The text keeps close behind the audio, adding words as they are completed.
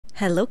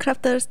Hello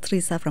crafters,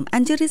 Teresa from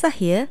Anjurisa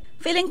here.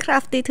 Feeling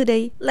crafty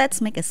today?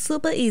 Let's make a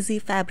super easy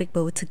fabric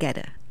bow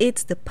together.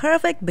 It's the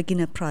perfect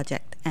beginner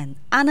project and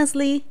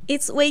honestly,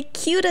 it's way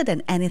cuter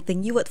than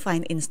anything you would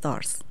find in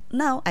stores.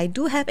 Now, I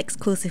do have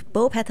exclusive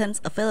bow patterns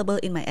available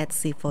in my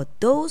Etsy for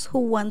those who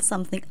want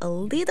something a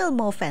little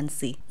more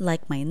fancy,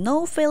 like my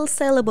no-fail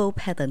sailor bow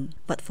pattern.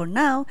 But for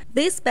now,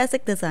 this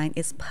basic design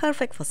is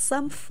perfect for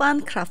some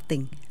fun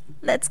crafting.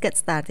 Let's get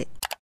started.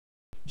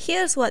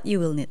 Here's what you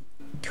will need.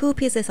 2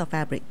 pieces of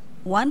fabric,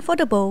 one for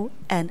the bow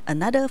and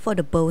another for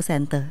the bow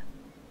center.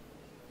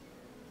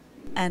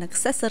 An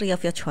accessory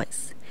of your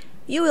choice.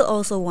 You will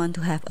also want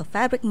to have a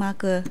fabric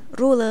marker,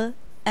 ruler,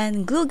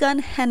 and glue gun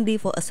handy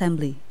for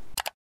assembly.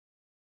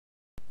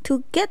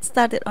 To get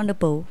started on the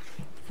bow,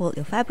 fold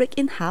your fabric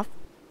in half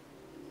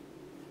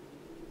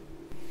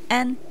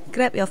and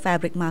grab your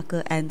fabric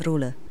marker and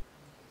ruler.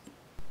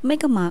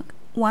 Make a mark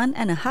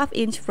 1.5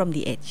 inch from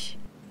the edge.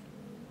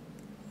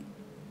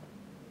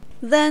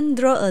 Then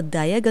draw a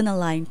diagonal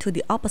line to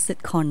the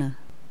opposite corner.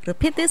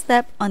 Repeat this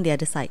step on the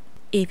other side.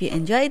 If you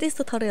enjoyed this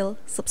tutorial,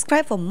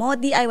 subscribe for more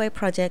DIY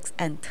projects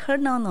and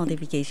turn on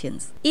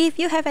notifications. If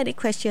you have any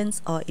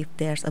questions or if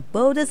there's a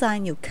bow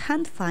design you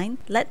can't find,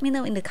 let me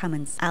know in the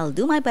comments. I'll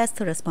do my best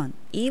to respond,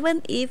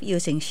 even if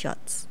using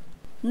shorts.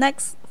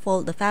 Next,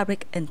 fold the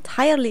fabric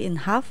entirely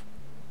in half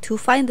to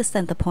find the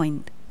center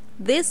point.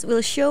 This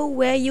will show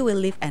where you will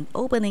leave an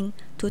opening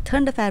to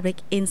turn the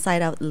fabric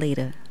inside out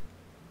later.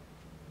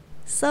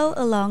 Sew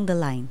along the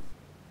line,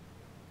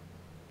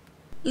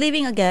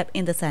 leaving a gap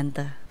in the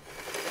center.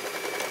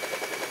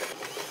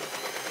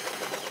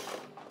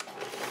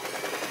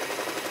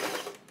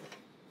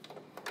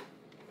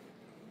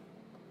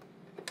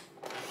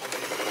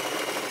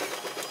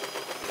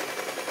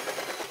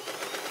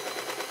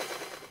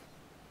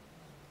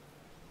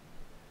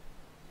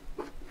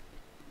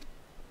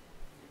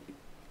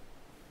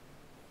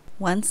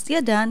 Once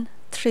you're done,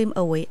 trim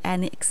away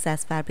any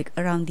excess fabric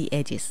around the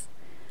edges.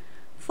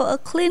 For a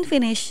clean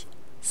finish,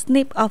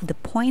 snip off the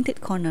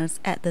pointed corners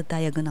at the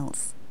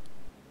diagonals.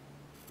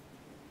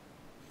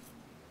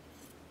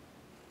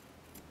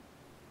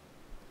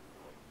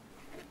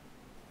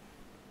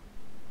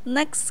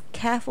 Next,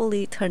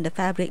 carefully turn the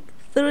fabric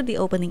through the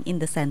opening in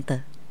the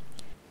center.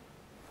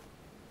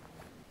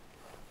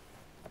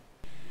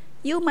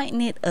 You might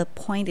need a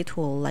pointy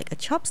tool like a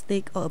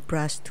chopstick or a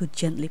brush to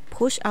gently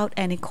push out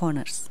any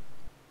corners.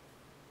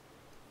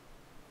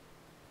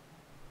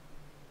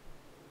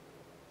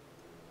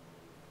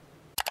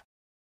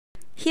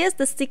 Here's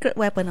the secret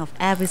weapon of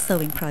every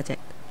sewing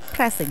project: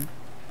 pressing.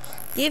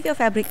 Give your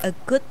fabric a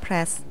good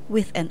press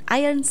with an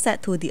iron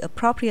set to the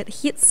appropriate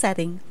heat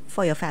setting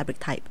for your fabric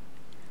type.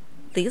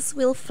 This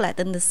will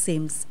flatten the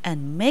seams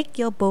and make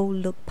your bow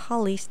look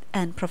polished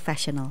and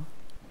professional.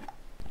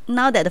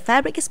 Now that the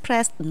fabric is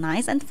pressed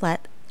nice and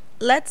flat,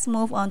 let's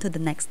move on to the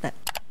next step: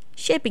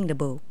 shaping the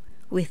bow.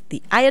 With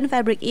the iron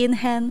fabric in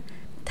hand,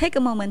 take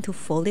a moment to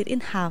fold it in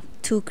half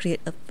to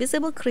create a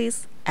visible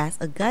crease as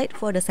a guide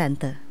for the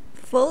center.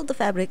 Fold the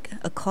fabric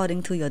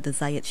according to your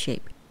desired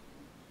shape.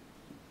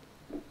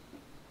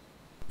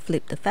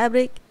 Flip the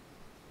fabric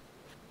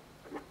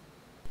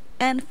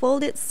and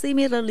fold it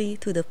similarly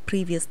to the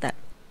previous step.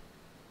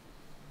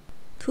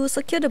 To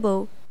secure the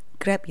bow,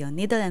 grab your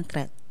needle and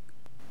thread.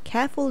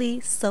 Carefully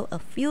sew a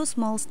few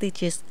small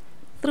stitches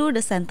through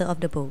the center of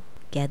the bow,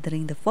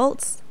 gathering the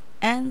folds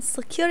and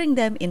securing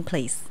them in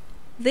place.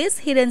 These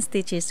hidden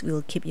stitches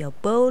will keep your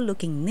bow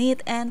looking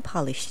neat and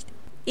polished.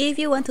 If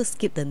you want to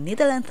skip the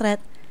needle and thread,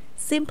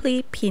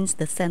 simply pinch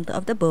the center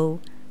of the bow,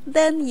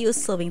 then use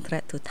sewing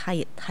thread to tie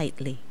it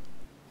tightly.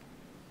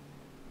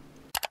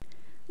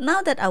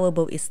 Now that our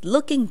bow is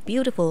looking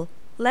beautiful,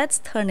 let's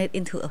turn it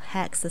into a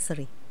hair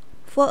accessory.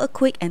 For a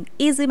quick and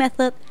easy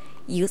method,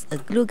 use a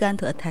glue gun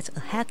to attach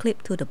a hair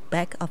clip to the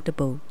back of the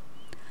bow.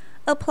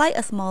 Apply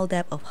a small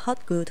dab of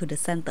hot glue to the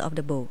center of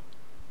the bow.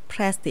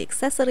 Press the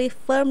accessory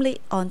firmly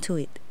onto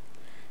it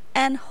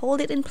and hold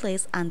it in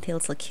place until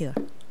secure.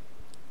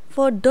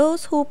 For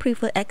those who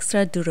prefer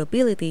extra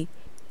durability,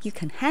 you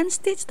can hand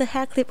stitch the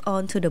hair clip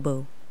onto the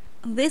bow.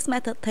 This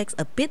method takes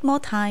a bit more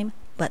time,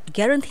 but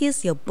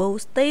guarantees your bow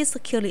stays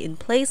securely in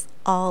place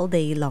all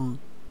day long.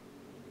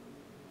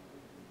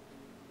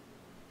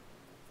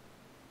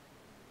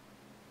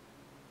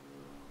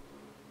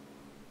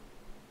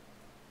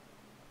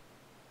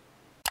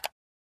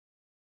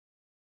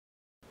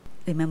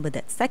 Remember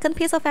that second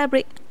piece of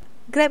fabric?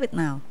 Grab it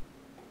now.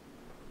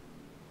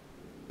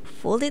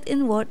 Fold it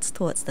inwards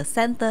towards the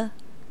center,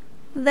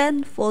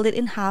 then fold it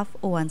in half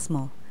once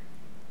more.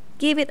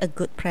 Give it a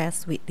good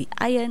press with the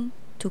iron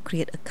to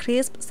create a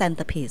crisp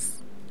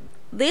centerpiece.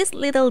 These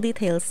little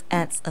details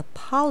adds a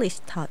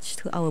polished touch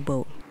to our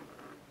bow.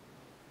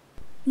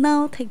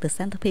 Now take the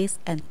centerpiece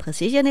and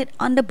position it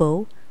on the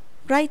bow,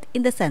 right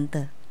in the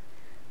center.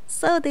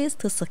 Sew this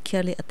to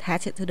securely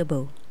attach it to the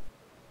bow.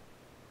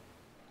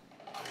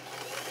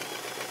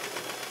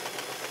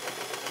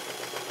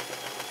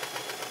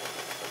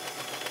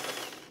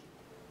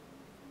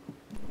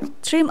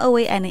 Trim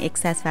away any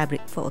excess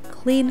fabric for a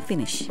clean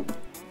finish.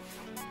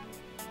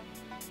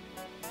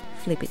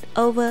 flip it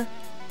over,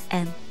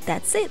 and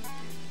that's it.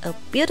 A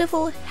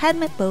beautiful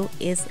handmade bow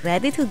is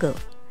ready to go.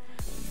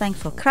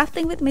 Thanks for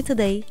crafting with me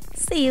today.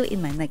 See you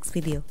in my next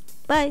video.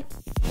 Bye!